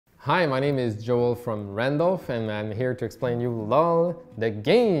Hi, my name is Joel from Randolph and I'm here to explain you LOL, the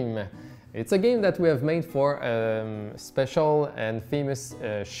game. It's a game that we have made for a special and famous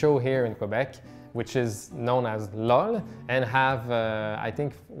show here in Quebec, which is known as LOL, and have, I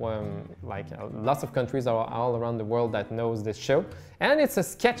think, lots of countries all around the world that knows this show. And it's a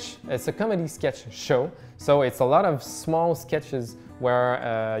sketch, it's a comedy sketch show, so it's a lot of small sketches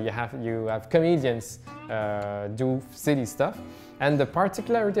where you have comedians do silly stuff. And the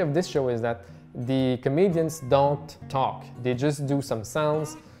particularity of this show is that the comedians don't talk. They just do some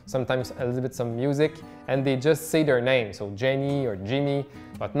sounds, sometimes a little bit some music, and they just say their name. So Jenny or Jimmy,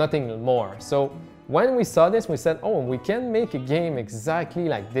 but nothing more. So when we saw this, we said, oh, we can make a game exactly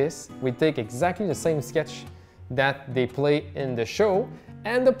like this. We take exactly the same sketch that they play in the show,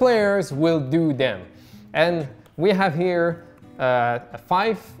 and the players will do them. And we have here a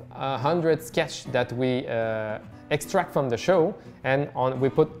 500 sketch that we extract from the show and we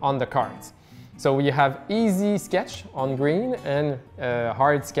put on the cards. So you have easy sketch on green and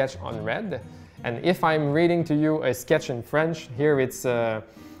hard sketch on red. And if I'm reading to you a sketch in French, here it's a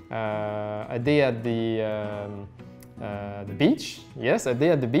day at the beach. Yes, a day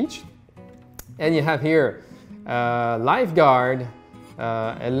at the beach. And you have here lifeguard,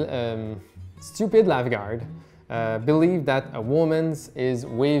 stupid lifeguard, believe that a woman is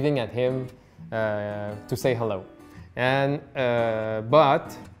waving at him to say hello. And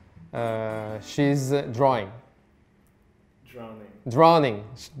but she's drowning,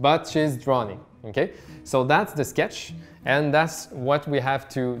 but she's drowning. Okay, so that's the sketch, and that's what we have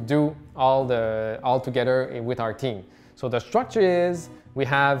to do all together with our team. So the structure is we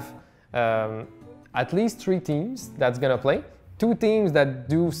have at least 3 teams that's gonna play. 2 teams that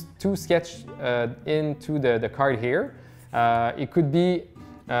do 2 sketch into the card here. It could be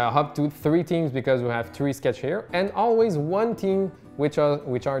up to 3 teams because we have 3 sketch here, and always 1 team which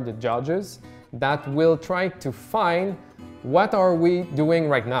are the judges that will try to find what are we doing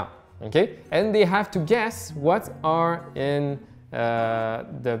right now, okay? And they have to guess what are in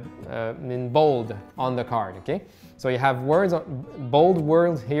bold on the card, okay? So you have words, bold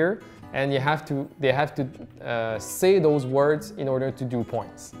words here, and they have to say those words in order to do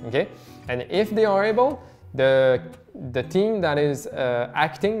points, okay? And if they are able, the team that is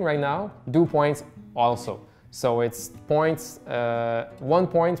acting right now do points also. So it's points, 1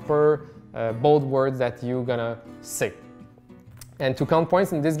 point per bold word that you're gonna say. And to count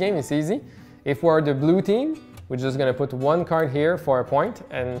points in this game is easy. If we're the blue team, we're just gonna put 1 card here for a point,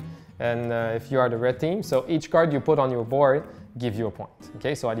 and if you are the red team, so each card you put on your board give you a point.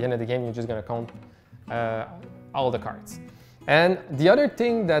 Okay, so at the end of the game, you're just gonna count all the cards. And the other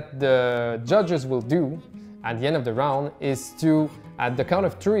thing that the judges will do at the end of the round is to, at the count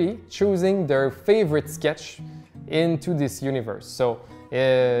of 3, choosing their favorite sketch into this universe. So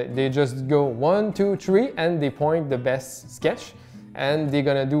they just go 1, 2, 3, and they point the best sketch, and they're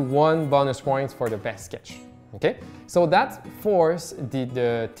gonna do 1 bonus point for the best sketch. Okay, so that forces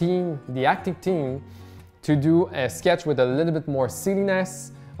the active team to do a sketch with a little bit more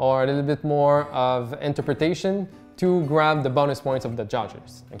silliness or a little bit more of interpretation to grab the bonus points of the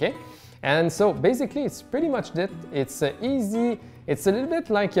judges. Okay. And so basically it's pretty much it. It's easy, it's a little bit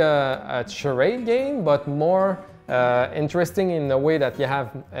like a charade game, but more interesting in the way that you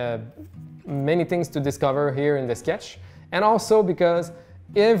have many things to discover here in the sketch. And also because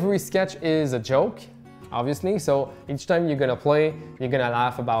every sketch is a joke, obviously, so each time you're gonna play, you're gonna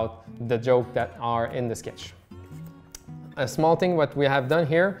laugh about the joke that are in the sketch. A small thing what we have done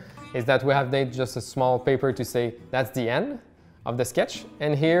here is that we have made just a small paper to say that's the end of the sketch,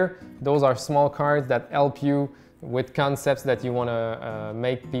 and here those are small cards that help you with concepts that you want to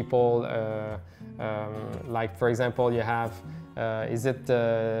make people like, for example, you have is it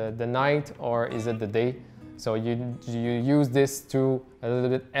the night or is it the day? So you use this to a little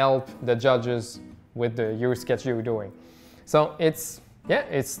bit help the judges with your sketch you're doing. So it's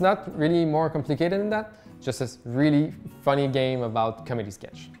not really more complicated than that, just a really funny game about comedy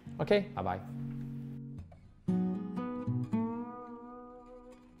sketch. Okay, bye bye.